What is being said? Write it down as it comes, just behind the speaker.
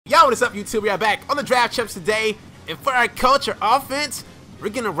Yo, what is up, YouTube? We are back on the Draft Champs today, and for our culture offense, we're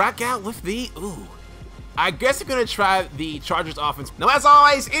gonna rock out with the, I guess we're gonna try the Chargers offense. Now, as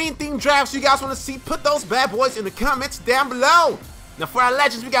always, anything drafts you guys want to see, put those bad boys in the comments down below. Now, for our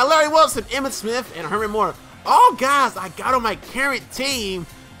legends, we got Larry Wilson, Emmitt Smith, and Herman Moore. All guys I got on my current team.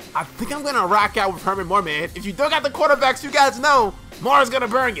 I think I'm gonna rock out with Herman Moore, man. If you don't got the quarterbacks, you guys know Moore's gonna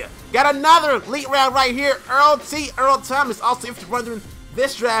burn you. Got another elite round right here, Earl Thomas. Also, if you're wondering,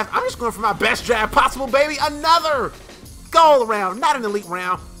 this draft, I'm just going for my best draft possible, baby. Another goal round, not an elite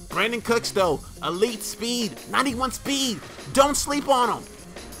round. Brandon Cooks, though, elite speed, 91 speed. Don't sleep on him.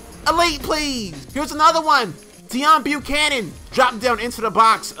 Elite, please. Here's another one. Deion Buchanan, drop down into the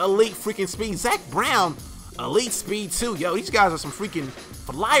box, elite freaking speed. Zach Brown, elite speed too. Yo, these guys are some freaking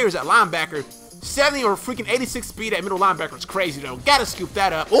flyers at linebacker. 70 or freaking 86 speed at middle linebacker is crazy though. Gotta scoop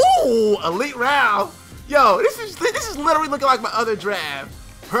that up. Ooh, elite round. Yo, this is literally looking like my other draft.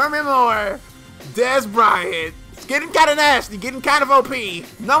 Herman Moore, Dez Bryant. It's getting kind of nasty, getting kind of OP.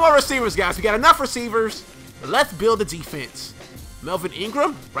 No more receivers, guys. We got enough receivers. Let's build a defense. Melvin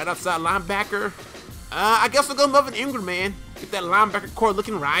Ingram, right outside linebacker. I guess we'll go Melvin Ingram, man. Get that linebacker core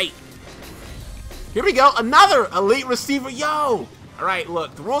looking right. Here we go. Another elite receiver. Yo. All right,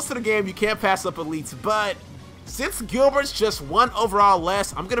 look, the rules to the game, you can't pass up elites, but since Gilbert's just 1 overall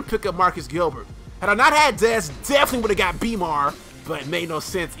less, I'm going to pick up Marcus Gilbert. Had I not had Dez, definitely would have got Beamar, but it made no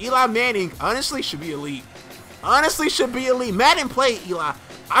sense. Eli Manning, honestly, should be elite. Honestly, should be elite. Madden played Eli.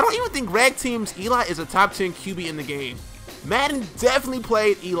 I don't even think Rag Team's Eli is a top 10 QB in the game. Madden definitely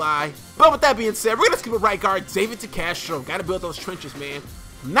played Eli. But with that being said, we're going to skip a right guard, David DeCastro. Got to build those trenches, man.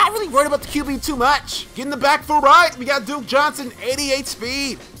 Not really worried about the QB too much. Get in the back for right. We got Duke Johnson, 88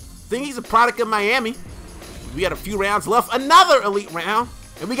 speed. Think he's a product of Miami. We got a few rounds left. Another elite round.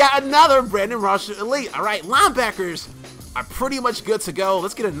 And we got another Brandon Marshall elite. All right, linebackers are pretty much good to go.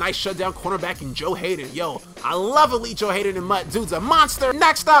 Let's get a nice shutdown cornerback in Joe Hayden. Yo, I love elite Joe Hayden and Mutt. Dude's a monster.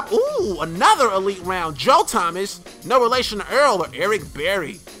 Next up, ooh, another elite round. Joe Thomas, no relation to Earl or Eric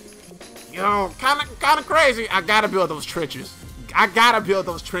Berry. Yo, kind of crazy. I gotta build those trenches. I gotta build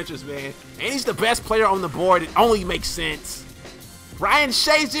those trenches, man. And he's the best player on the board. It only makes sense. Ryan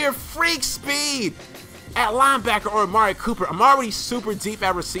Shazier, freak speed at linebacker or Amari Cooper. I'm already super deep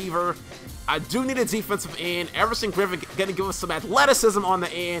at receiver. I do need a defensive end. Everson Griffin gonna give us some athleticism on the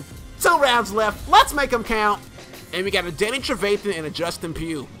end. 2 rounds left. Let's make them count. And we got a Danny Trevathan and a Justin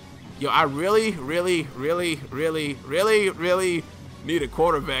Pugh. Yo, I really need a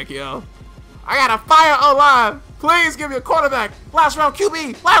quarterback, yo. I got a fire O-line. Please give me a quarterback. Last round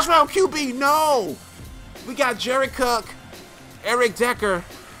QB. Last round QB. No. We got Jerry Cook, Eric Decker,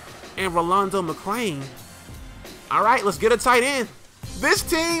 and Rolando McClain. All right, let's get a tight end. This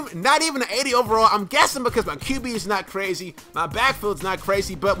team, not even an 80 overall. I'm guessing because my QB is not crazy. My backfield's not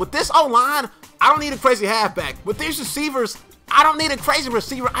crazy. But with this O-line, I don't need a crazy halfback. With these receivers, I don't need a crazy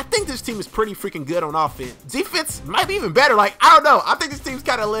receiver. I think this team is pretty freaking good on offense. Defense might be even better. Like, I don't know. I think this team's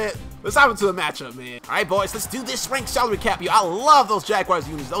kind of lit. Let's hop into a matchup, man. All right, boys, let's do this ranked salary cap. Yo, I love those Jaguars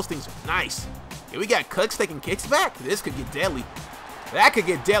units. Those things are nice. Here we got Cooks taking kicks back. This could get deadly. That could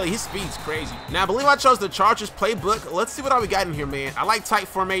get deadly. His speed's crazy. Now, I believe I chose the Chargers playbook. Let's see what all we got in here, man. I like tight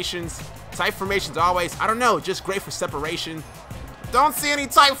formations. Tight formations always. I don't know, just great for separation. Don't see any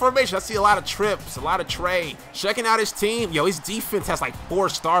tight formation. I see a lot of trips, a lot of trade. Checking out his team. Yo, his defense has like 4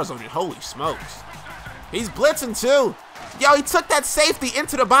 stars on it. Holy smokes. He's blitzing too. Yo, he took that safety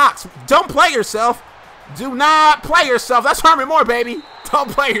into the box. Don't play yourself. Do not play yourself. That's Herman Moore, baby. Don't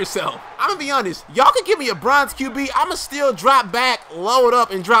play yourself. I'm gonna be honest. Y'all can give me a bronze QB. I'ma still drop back, load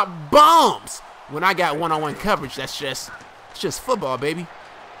up, and drop bombs when I got one-on-one coverage. It's just football, baby.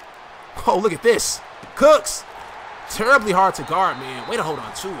 Oh, look at this. Cooks. Terribly hard to guard, man. Way to hold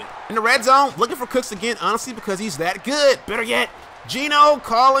on to it. In the red zone, looking for Cooks again, honestly, because he's that good. Better yet, Gino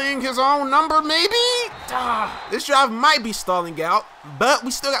calling his own number, maybe? This drive might be stalling out, but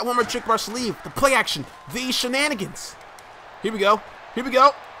we still got one more trick up our sleeve. The play action, the shenanigans. Here we go. Here we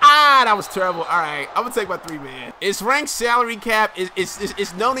go. Ah, that was terrible. All right, I'm going to take my 3, man. It's ranked salary cap.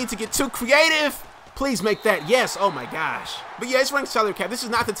 It's no need to get too creative. Please make that yes. Oh, my gosh. But yeah, it's ranked salary cap. This is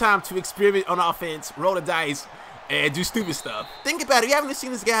not the time to experiment on offense, roll the dice, and do stupid stuff. Think about it. You haven't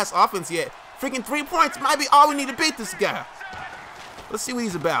seen this guy's offense yet. Freaking 3 points might be all we need to beat this guy. Let's see what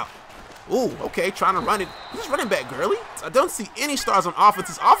he's about. Ooh, okay, trying to run it. He's running back Gurley. I don't see any stars on offense.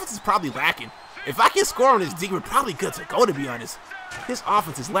 His offense is probably lacking. If I can score on this D, we're probably good to go, to be honest. His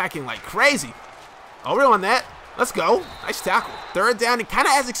offense is lacking like crazy. Oh, we're on that. Let's go. Nice tackle. 3rd down, and kind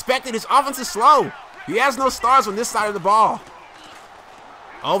of as expected, his offense is slow. He has no stars on this side of the ball.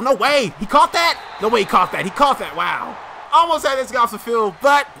 Oh, no way. He caught that? No way he caught that. He caught that. Wow. Almost had this guy off the field,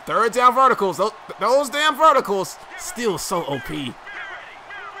 but third down verticals. Those damn verticals. Still so OP.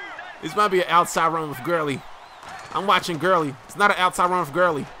 This might be an outside run with Gurley. I'm watching Gurley. It's not an outside run with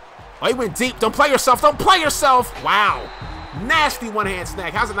Gurley. Oh, he went deep. Don't play yourself. Don't play yourself. Wow. Nasty one-hand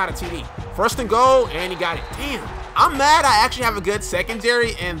snag. How's it not a TD? First and goal, and he got it. Damn. I'm mad I actually have a good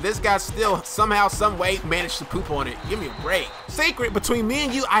secondary, and this guy still somehow, some way managed to poop on it. Give me a break. Secret between me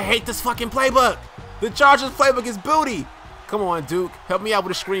and you, I hate this fucking playbook. The Chargers playbook is booty. Come on, Duke. Help me out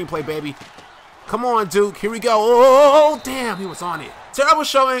with a screenplay, baby. Come on, Duke. Here we go. Oh, damn. He was on it. Terrible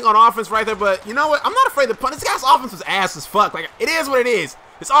showing on offense right there, but you know what? I'm not afraid to punt. This guy's offense was ass as fuck. Like, it is what it is.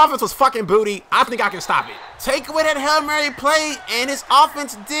 His offense was fucking booty. I think I can stop it. Take away that Hail Mary play, and his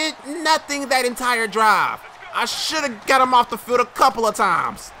offense did nothing that entire drive. I should have got him off the field a couple of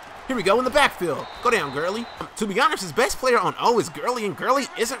times. Here we go in the backfield. Go down, Gurley. To be honest, his best player on O is Gurley, and Gurley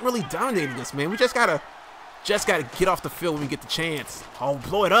isn't really dominating us, man. We just gotta get off the field when we get the chance. Oh,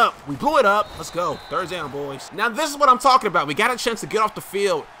 blow it up. We blew it up. Let's go. Third down, boys. Now, this is what I'm talking about. We got a chance to get off the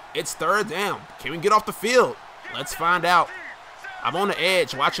field. It's third down. Can we get off the field? Let's find out. I'm on the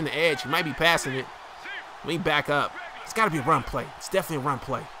edge, watching the edge. He might be passing it. Let me back up. It's got to be a run play. It's definitely a run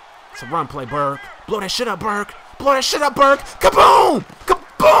play. It's a run play, Burke. Blow that shit up, Burke. Blow that shit up, Burke. Kaboom!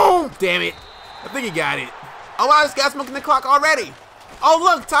 Kaboom! Damn it. I think he got it. Oh, wow, this guy's milking the clock already. Oh,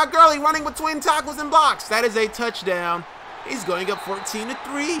 look, Todd Gurley running between tackles and blocks. That is a touchdown. He's going up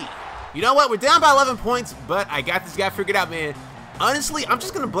 14-3. You know what? We're down by 11 points, but I got this guy figured out, man. Honestly, I'm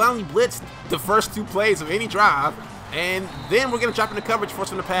just going to blindly blitz the first 2 plays of any drive, and then we're going to drop into coverage,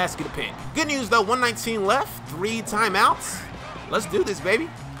 force him to pass, get a pick. Good news, though, 119 left, 3 timeouts. Let's do this, baby.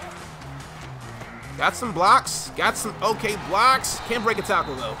 Got some blocks, got some okay blocks. Can't break a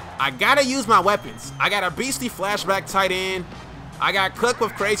tackle, though. I got to use my weapons. I got a beastie flashback tight end. I got Cook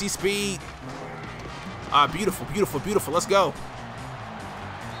with crazy speed. Beautiful, beautiful, beautiful. Let's go.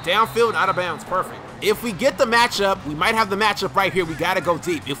 Downfield, out of bounds. Perfect. If we get the matchup, we might have the matchup right here. We got to go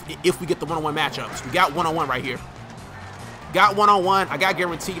deep if we get the one-on-one matchups. We got one-on-one right here. Got one-on-one. I got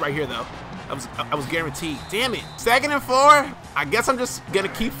guaranteed right here, though. I was guaranteed. Damn it. 2nd and 4. I guess I'm just going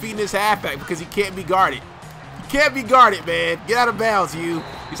to keep feeding this halfback because he can't be guarded. He can't be guarded, man. Get out of bounds, you.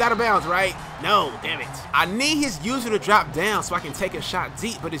 He's out of bounds, right? No, damn it. I need his user to drop down so I can take a shot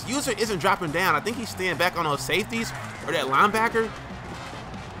deep, but his user isn't dropping down. I think he's staying back on those safeties or that linebacker.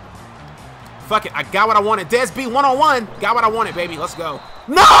 Fuck it. I got what I wanted. Des B, one-on-one. Got what I wanted, baby. Let's go.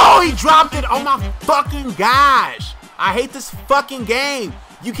 No, he dropped it. Oh, my fucking gosh. I hate this fucking game.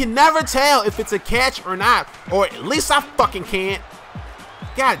 You can never tell if it's a catch or not, or at least I fucking can't.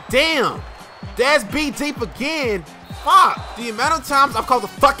 God damn. Des B deep again. Fuck. The amount of times I've called the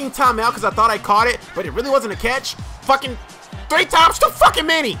fucking timeout because I thought I caught it, but it really wasn't a catch. Fucking 3 times too fucking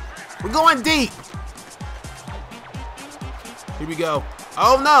many. We're going deep. Here we go.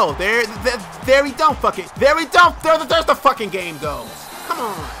 Oh no. There we don't fucking. There we don't. There's the fucking game goes. Come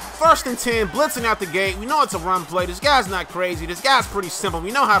on. 1st and 10, blitzing out the gate. We know it's a run play. This guy's not crazy. This guy's pretty simple. We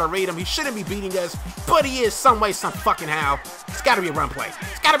know how to read him. He shouldn't be beating us, but he is some way, some fucking how. It's got to be a run play.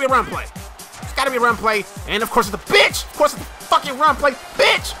 It's got to be a run play. It's got to be a run play. And of course it's a bitch. Of course it's a fucking run play.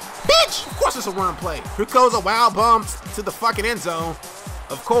 Bitch. Bitch. Of course it's a run play. Here goes a wild bump to the fucking end zone.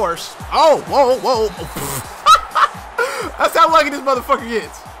 Of course. Oh, whoa, whoa. That's how lucky this motherfucker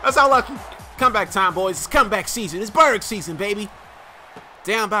gets. That's how lucky. Comeback time, boys. It's comeback season. It's Berg season, baby.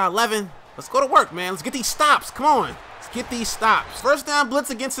 Down by 11. Let's go to work, man. Let's get these stops. Come on. Let's get these stops. First down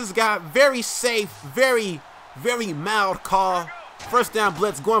blitz against this guy. Very safe. Very, very mild call. First down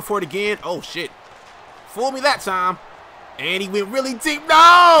blitz. Going for it again. Oh, shit. Fooled me that time. And he went really deep. No!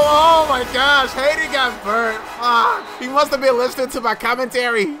 Oh, my gosh. Hayden got burnt. Fuck. He must have been listening to my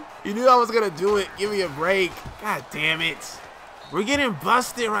commentary. He knew I was going to do it. Give me a break. God damn it. We're getting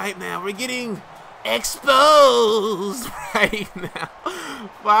busted right now. We're getting exposed right now.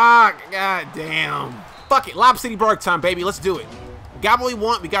 Fuck. God damn. Fuck it. Lob City Berg time, baby. Let's do it. Got what we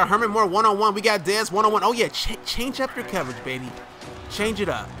want. We got Herman Moore one-on-one. We got Dez one-on-one. Oh, yeah. Change up your coverage, baby. Change it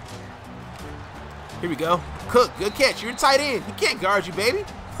up. Here we go. Cook. Good catch. You're tight end. He can't guard you, baby.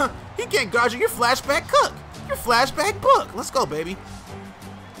 He can't guard you. You're flashback Cook. You're flashback Book. Let's go, baby.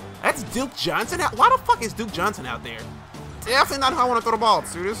 That's Duke Johnson. Why the fuck is Duke Johnson out there? Definitely not how I want to throw the ball,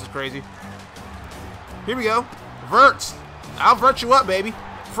 dude. This is crazy. Here we go. Verts. I'll vert you up, baby.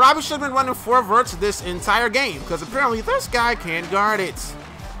 Probably should have been running 4 verts this entire game because apparently this guy can't guard it.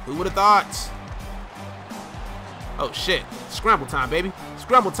 Who would have thought? Oh, shit. Scramble time, baby.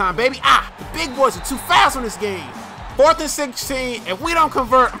 Scramble time, baby. Ah, the big boys are too fast on this game. 4th and 16. If we don't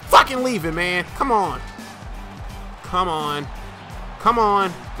convert, I'm fucking leaving, man. Come on. Come on. Come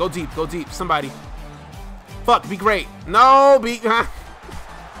on. Go deep. Go deep. Somebody. Fuck, be great. No, be... Draft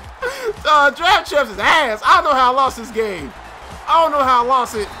Champs is ass. I don't know how I lost this game. I don't know how I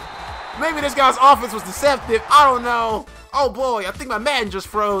lost it. Maybe this guy's offense was deceptive. I don't know. Oh boy, I think my Madden just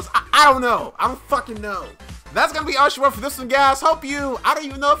froze. I don't know. I don't fucking know. That's gonna be all she wrote for this one, guys. Hope you, I don't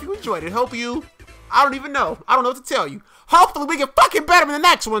even know if you enjoyed it. Hope you, I don't even know. I don't know what to tell you. Hopefully we get fucking better in the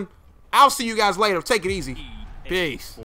next one. I'll see you guys later. Take it easy. Peace.